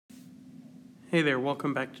Hey there,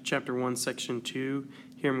 welcome back to Chapter 1, Section 2.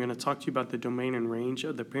 Here I'm going to talk to you about the domain and range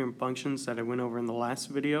of the parent functions that I went over in the last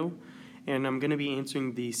video. And I'm going to be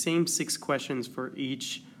answering the same 6 questions for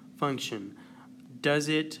each function. Does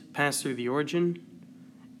it pass through the origin?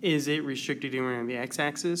 Is it restricted anywhere on the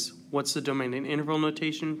x-axis? What's the domain and interval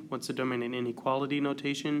notation? What's the domain and inequality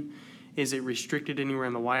notation? Is it restricted anywhere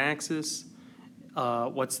on the y-axis?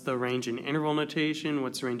 What's the range and interval notation?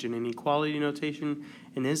 What's the range and inequality notation?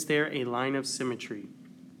 And is there a line of symmetry?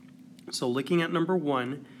 So looking at number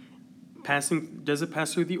 1, does it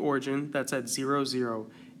pass through the origin? That's at 0, 0.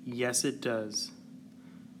 Yes, it does.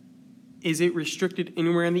 Is it restricted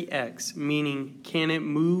anywhere on the x? Meaning, can it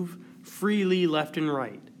move freely left and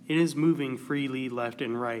right? It is moving freely left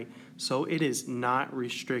and right, so it is not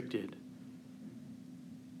restricted.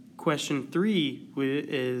 Question 3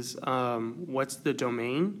 is, what's the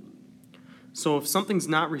domain? So if something's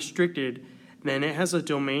not restricted, then it has a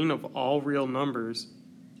domain of all real numbers.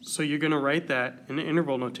 So you're going to write that in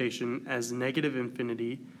interval notation as negative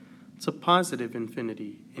infinity to positive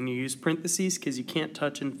infinity. And you use parentheses because you can't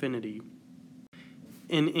touch infinity.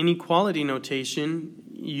 In inequality notation,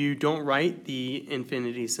 you don't write the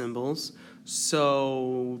infinity symbols.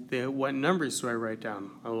 So what numbers do I write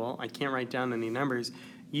down? Oh, well, I can't write down any numbers.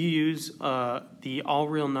 You use the all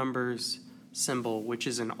real numbers symbol, which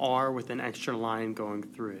is an R with an extra line going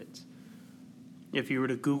through it. If you were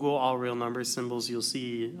to Google all real numbers symbols, you'll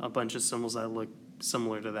see a bunch of symbols that look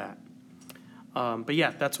similar to that. But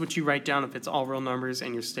yeah, that's what you write down if it's all real numbers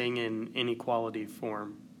and you're staying in inequality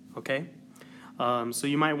form, okay? So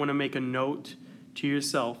you might want to make a note to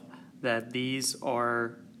yourself that these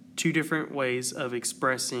are 2 different ways of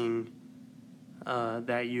expressing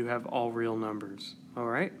that you have all real numbers, all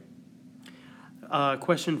right?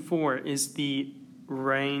 Question 4, is the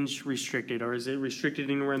range restricted, or is it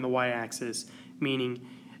restricted anywhere in the y-axis? Meaning,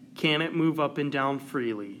 can it move up and down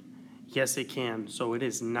freely? Yes, it can, so it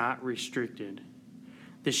is not restricted.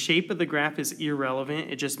 The shape of the graph is irrelevant.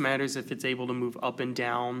 It just matters if it's able to move up and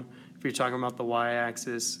down, if you're talking about the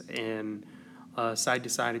y-axis, and side to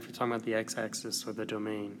side if you're talking about the x-axis or the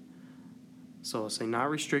domain. So I'll say not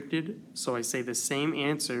restricted, so I say the same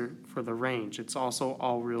answer for the range. It's also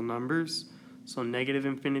all real numbers, so negative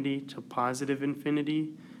infinity to positive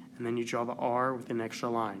infinity, and then you draw the R with an extra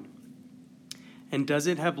line. And does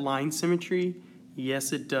it have line symmetry?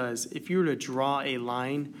 Yes, it does. If you were to draw a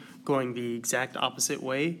line going the exact opposite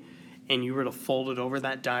way, and you were to fold it over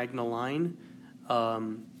that diagonal line,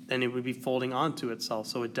 then it would be folding onto itself.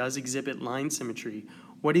 So it does exhibit line symmetry.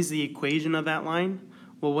 What is the equation of that line?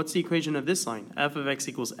 Well, what's the equation of this line? F of x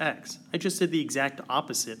equals x. I just did the exact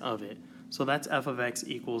opposite of it. So that's f of x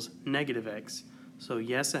equals negative x. So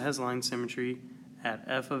yes, it has line symmetry at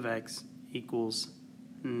f of x equals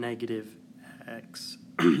negative x.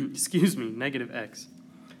 Excuse me, negative x.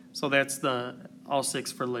 So that's all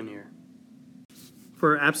 6 for linear.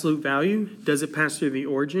 For absolute value, does it pass through the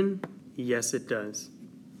origin? Yes, it does.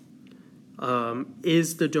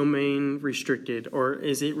 Is the domain restricted, or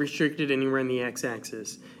is it restricted anywhere in the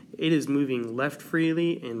x-axis? It is moving left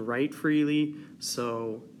freely and right freely,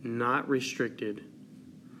 so not restricted.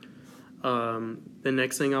 The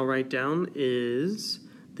next thing I'll write down is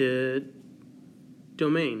the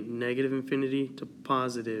domain, negative infinity to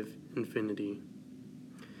positive infinity.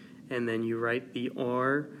 And then you write the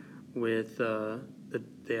R with the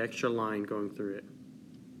extra line going through it.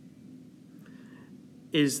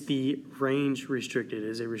 Is the range restricted?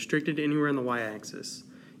 Is it restricted anywhere on the y-axis?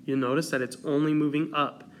 You'll notice that it's only moving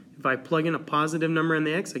up. If I plug in a positive number on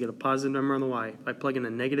the x, I get a positive number on the y. If I plug in a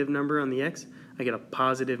negative number on the x, I get a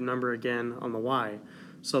positive number again on the y.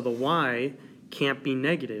 So the y can't be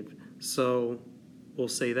negative. So we'll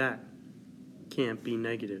say that. Can't be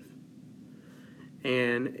negative.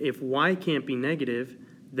 And if y can't be negative,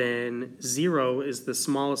 then 0 is the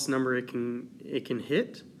smallest number it can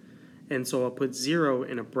hit. And so I'll put 0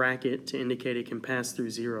 in a bracket to indicate it can pass through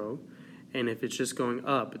 0. And if it's just going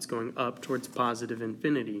up, it's going up towards positive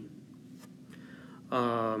infinity.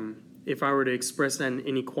 If I were to express that in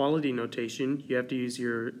inequality notation, you have to use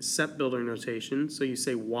your set builder notation. So you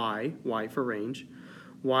say y for range.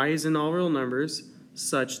 Y is in all real numbers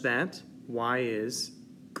such that y is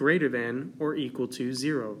greater than or equal to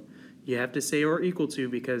 0. You have to say or equal to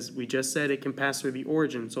because we just said it can pass through the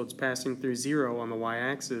origin, so it's passing through 0 on the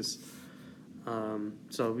y-axis.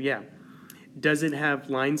 So yeah, does it have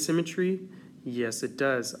line symmetry? Yes, it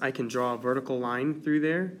does. I can draw a vertical line through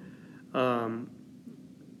there.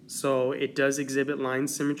 So it does exhibit line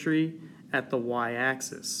symmetry at the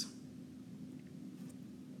y-axis.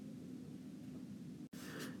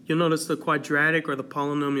 You'll notice the quadratic or the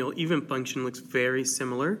polynomial even function looks very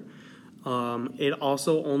similar. It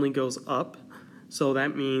also only goes up, so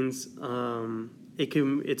that means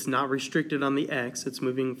it's not restricted on the x. It's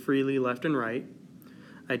moving freely left and right.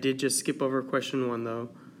 I did just skip over question 1 though.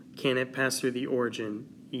 Can it pass through the origin?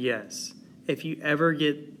 Yes. If you ever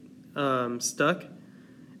get stuck,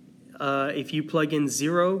 if you plug in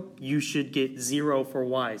 0, you should get 0 for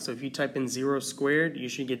y. So if you type in 0 squared, you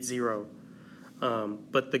should get 0.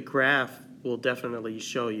 But the graph will definitely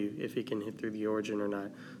show you if it can hit through the origin or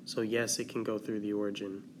not. So yes, it can go through the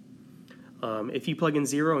origin. If you plug in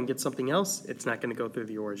 0 and get something else, it's not going to go through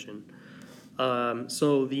the origin.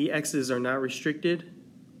 So the x's are not restricted,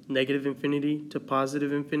 negative infinity to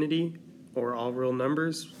positive infinity, or all real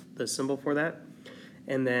numbers, the symbol for that.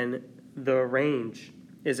 And then the range,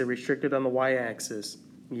 is it restricted on the y-axis?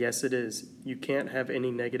 Yes, it is. You can't have any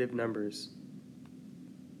negative numbers.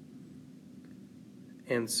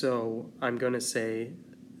 And so I'm going to say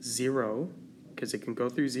 0, because it can go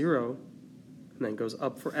through 0, and then goes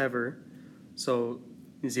up forever. So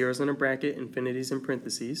 0 is in a bracket, infinity's in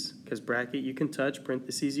parentheses, because bracket you can touch,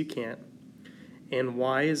 parentheses you can't. And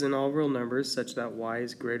y is in all real numbers such that y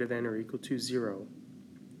is greater than or equal to 0.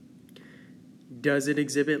 Does it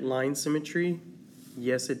exhibit line symmetry?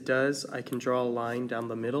 Yes, it does. I can draw a line down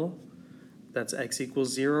the middle. That's x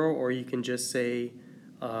equals 0, or you can just say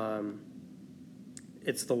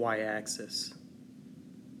it's the y-axis.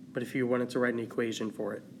 But if you wanted to write an equation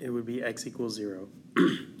for it, it would be x equals 0.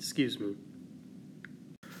 Excuse me.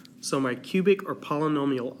 So my cubic or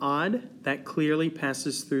polynomial odd, that clearly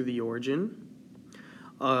passes through the origin.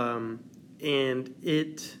 And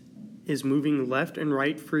it is moving left and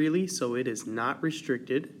right freely, so it is not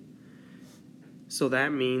restricted. So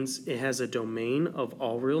that means it has a domain of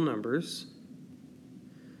all real numbers.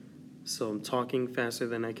 So I'm talking faster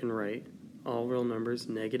than I can write. All real numbers,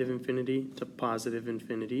 negative infinity to positive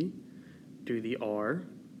infinity. Do the R.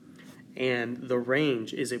 And the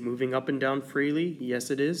range, is it moving up and down freely? Yes,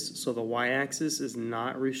 it is. So the y-axis is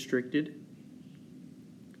not restricted.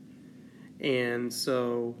 And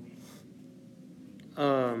so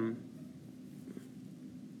I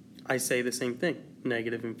say the same thing,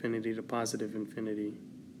 negative infinity to positive infinity,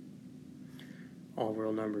 all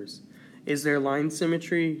real numbers. Is there line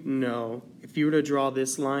symmetry? No. If you were to draw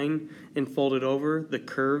this line and fold it over, the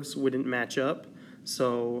curves wouldn't match up.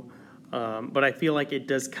 So, but I feel like it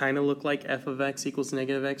does kind of look like f of x equals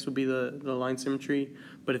negative x would be the line symmetry.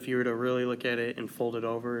 But if you were to really look at it and fold it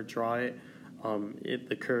over, draw it,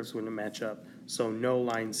 the curves wouldn't match up. So no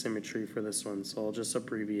line symmetry for this one. So I'll just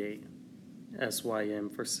abbreviate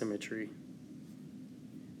SYM for symmetry.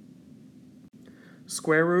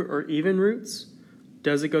 Square root or even roots.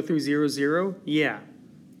 Does it go through 0, 0? Yeah.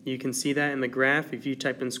 You can see that in the graph. If you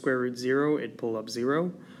type in square root 0, it'd pull up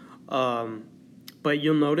 0. But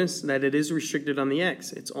you'll notice that it is restricted on the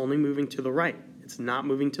x. It's only moving to the right. It's not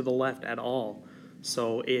moving to the left at all.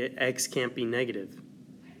 So x can't be negative.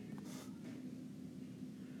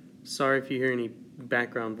 Sorry if you hear any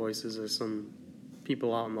background voices or some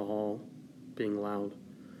people out in the hall being loud.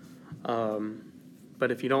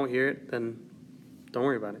 But if you don't hear it, then don't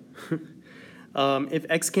worry about it. If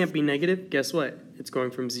x can't be negative, guess what? It's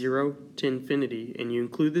going from 0 to infinity. And you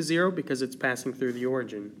include the 0 because it's passing through the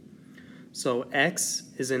origin. So x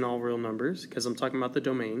is in all real numbers, because I'm talking about the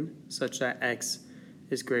domain, such that x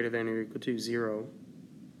is greater than or equal to 0.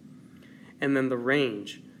 And then the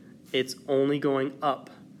range, it's only going up.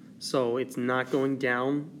 So it's not going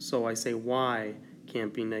down, so I say y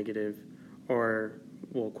can't be negative. Or,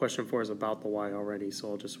 well, question 4 is about the y already,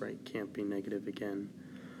 so I'll just write can't be negative again.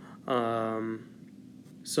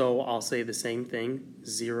 So I'll say the same thing,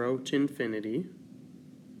 0 to infinity.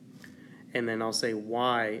 And then I'll say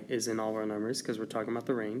y is in all our numbers, because we're talking about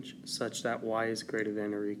the range, such that y is greater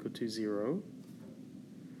than or equal to 0.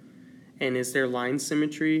 And is there line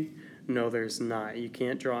symmetry? No, there's not. You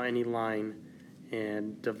can't draw any line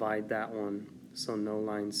and divide that one, so no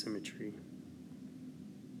line symmetry.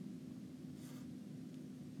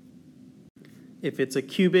 If it's a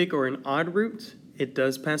cubic or an odd root, it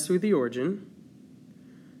does pass through the origin.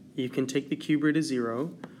 You can take the cube root as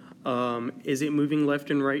 0. Is it moving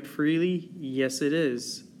left and right freely? Yes, it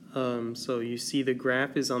is. So you see the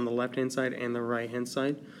graph is on the left-hand side and the right-hand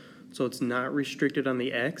side. So it's not restricted on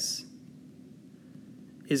the x.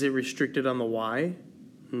 Is it restricted on the y?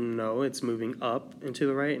 No, it's moving up and to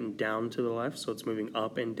the right and down to the left. So it's moving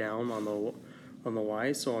up and down on the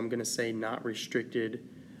y. So I'm going to say not restricted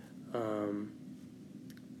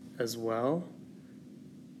as well.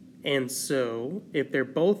 And so if they're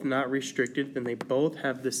both not restricted, then they both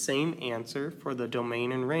have the same answer for the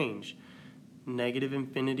domain and range. Negative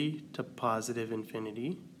infinity to positive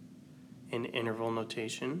infinity in interval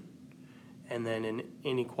notation. And then in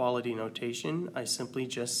inequality notation, I simply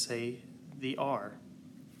just say the r.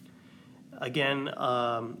 Again,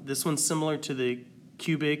 this one's similar to the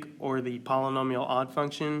cubic or the polynomial odd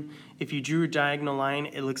function. If you drew a diagonal line,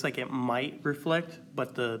 it looks like it might reflect,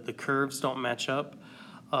 but the curves don't match up.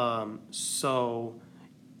 So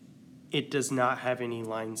it does not have any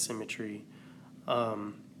line symmetry.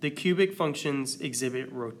 The cubic functions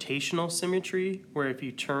exhibit rotational symmetry, where if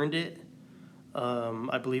you turned it,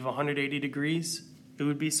 I believe 180 degrees, it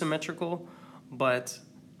would be symmetrical, but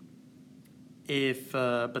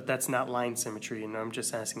but that's not line symmetry, and I'm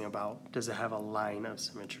just asking about, does it have a line of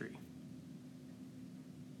symmetry?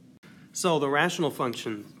 So the rational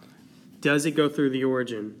function, does it go through the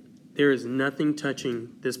origin? There is nothing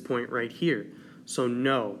touching this point right here, so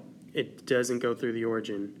no, it doesn't go through the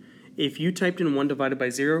origin. If you typed in 1 divided by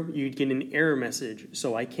 0, you'd get an error message,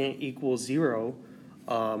 so I can't equal 0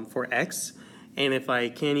 for x, and if I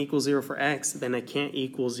can't equal 0 for x, then I can't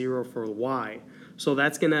equal 0 for y. So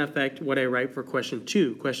that's going to affect what I write for question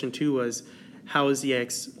 2. Question 2 was, how is the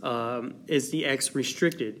x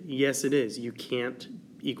restricted? Yes, it is. You can't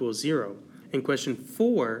equal 0. And question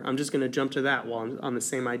 4, I'm just going to jump to that while I'm on the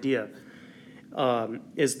same idea.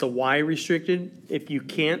 Is the y restricted? If you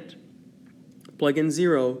can't plug in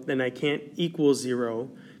 0, then I can't equal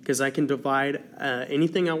 0, because I can divide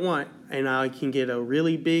anything I want, and I can get a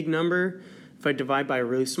really big number if I divide by a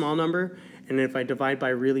really small number. And if I divide by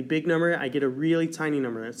a really big number, I get a really tiny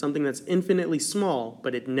number. It's something that's infinitely small,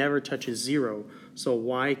 but it never touches 0. So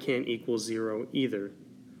y can't equal 0 either.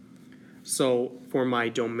 So for my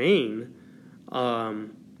domain,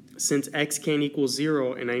 since x can't equal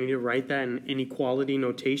 0, and I need to write that in inequality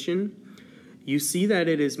notation, you see that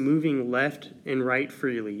it is moving left and right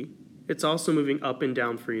freely. It's also moving up and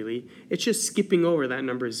down freely. It's just skipping over that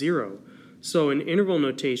number 0. So in interval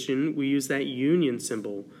notation, we use that union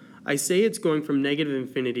symbol. I say it's going from negative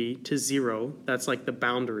infinity to 0. That's like the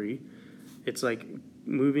boundary. It's like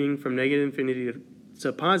moving from negative infinity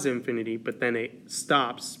to positive infinity, but then it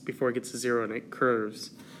stops before it gets to 0 and it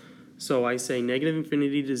curves. So I say negative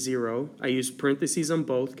infinity to 0. I use parentheses on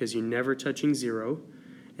both because you're never touching 0.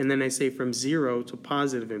 And then I say from 0 to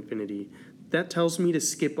positive infinity. That tells me to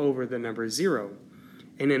skip over the number 0.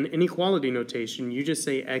 And in inequality notation, you just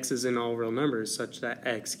say x is in all real numbers such that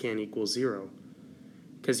x can't equal 0.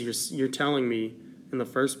 Because you're telling me in the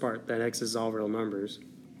first part that x is all real numbers.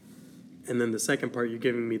 And then the second part, you're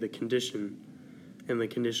giving me the condition. And the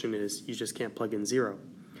condition is you just can't plug in 0.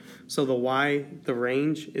 So the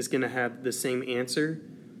range is going to have the same answer.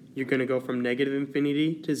 You're going to go from negative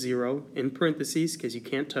infinity to 0 in parentheses because you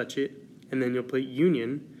can't touch it. And then you'll put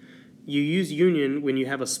union. You use union when you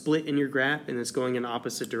have a split in your graph and it's going in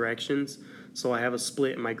opposite directions. So I have a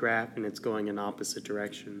split in my graph and it's going in opposite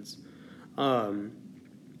directions.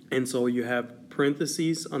 And so you have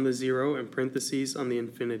parentheses on the 0 and parentheses on the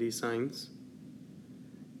infinity signs.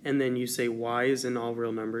 And then you say y is in all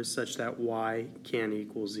real numbers such that y can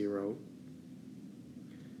equal 0.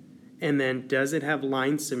 And then does it have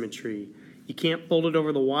line symmetry? You can't fold it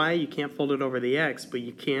over the y, you can't fold it over the x, but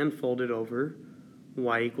you can fold it over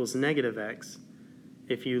y equals negative x.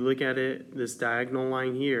 If you look at it, this diagonal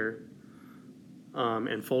line here,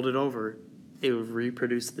 and fold it over, it would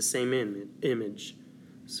reproduce the same image.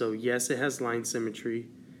 So yes, it has line symmetry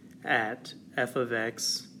at f of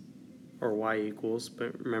x or y equals,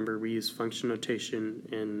 but remember we use function notation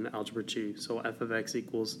in Algebra 2, so f of x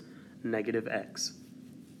equals negative x.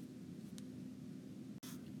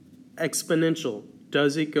 Exponential,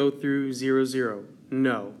 does it go through 0, 0?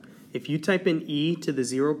 No. If you type in e to the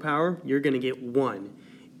 0 power, you're going to get 1.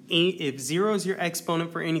 If 0 is your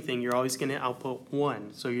exponent for anything, you're always going to output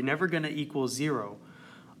 1, so you're never going to equal 0.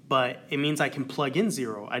 But it means I can plug in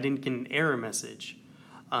 0. I didn't get an error message.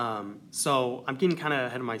 So I'm getting kind of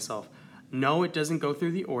ahead of myself. No, it doesn't go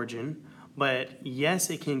through the origin, but yes,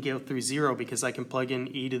 it can go through 0 because I can plug in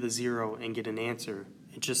e to the 0 and get an answer.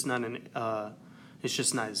 It's just not it's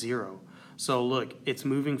just not 0. So look, it's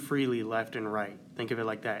moving freely left and right. Think of it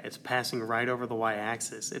like that. It's passing right over the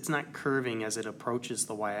y-axis. It's not curving as it approaches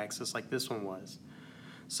the y-axis like this one was.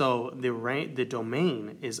 So the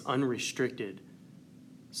domain is unrestricted.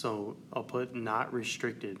 So I'll put not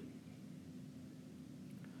restricted.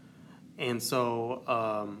 And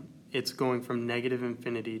so it's going from negative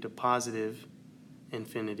infinity to positive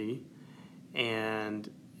infinity. And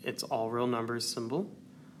it's all real numbers symbol.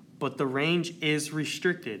 But the range is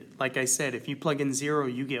restricted. Like I said, if you plug in 0,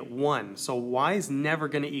 you get 1. So y is never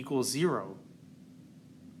going to equal 0.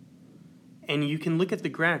 And you can look at the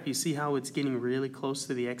graph. You see how it's getting really close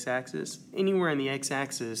to the x-axis? Anywhere on the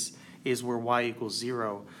x-axis is where y equals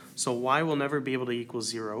 0. So y will never be able to equal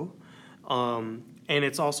 0. And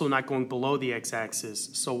it's also not going below the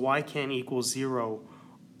x-axis, so y can't equal 0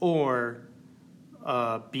 or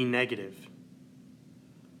be negative.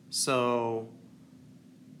 So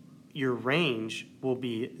your range will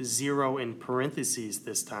be 0 in parentheses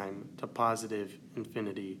this time to positive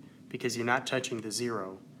infinity because you're not touching the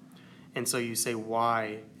 0. And so you say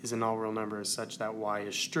y is an all real number such that y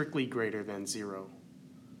is strictly greater than 0.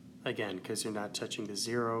 Again, because you're not touching the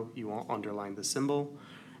 0, you won't underline the symbol,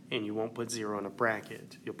 and you won't put 0 in a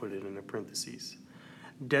bracket. You'll put it in a parentheses.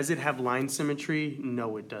 Does it have line symmetry?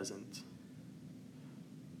 No, it doesn't.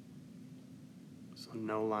 So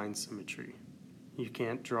no line symmetry. You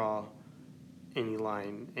can't draw any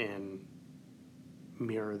line and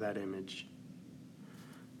mirror that image.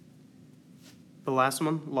 The last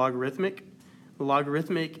one, logarithmic.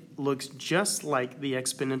 Logarithmic looks just like the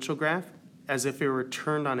exponential graph as if it were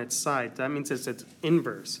turned on its side. That means it's its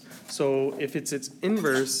inverse. So if it's its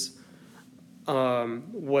inverse,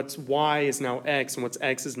 what's y is now x and what's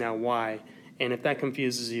x is now y. And if that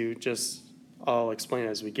confuses you, just I'll explain it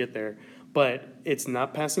as we get there. But it's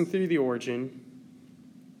not passing through the origin.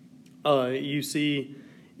 You see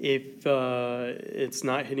if it's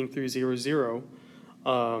not hitting through 0, 0.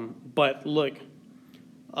 But look,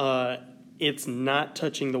 it's not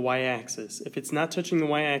touching the y-axis. If it's not touching the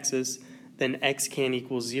y-axis, then x can't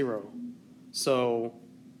equal 0. So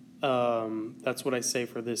that's what I say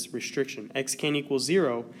for this restriction. X can't equal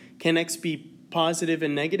 0. Can x be positive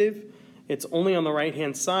and negative? It's only on the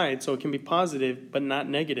right-hand side, so it can be positive but not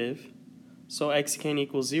negative. So x can't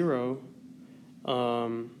equal 0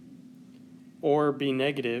 or be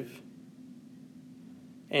negative.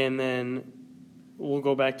 And then we'll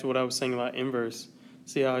go back to what I was saying about inverse.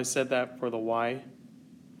 See how I said that for the y?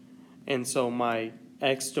 And so my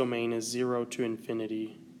x domain is 0 to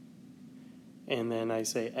infinity. And then I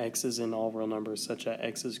say x is in all real numbers such that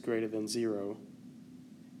x is greater than 0.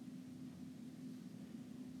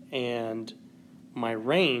 And my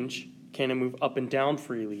range, can it move up and down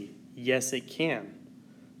freely? Yes, it can.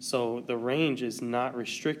 So the range is not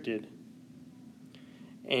restricted.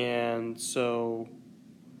 And so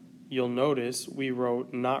you'll notice we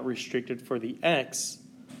wrote not restricted for the x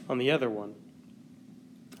on the other one.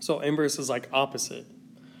 So inverse is like opposite.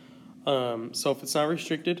 So if it's not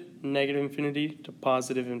restricted, negative infinity to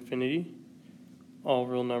positive infinity, all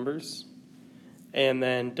real numbers. And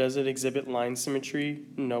then does it exhibit line symmetry?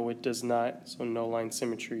 No, it does not, so no line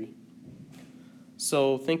symmetry.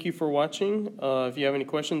 So thank you for watching. If you have any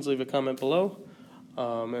questions, leave a comment below.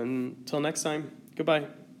 And until next time, goodbye.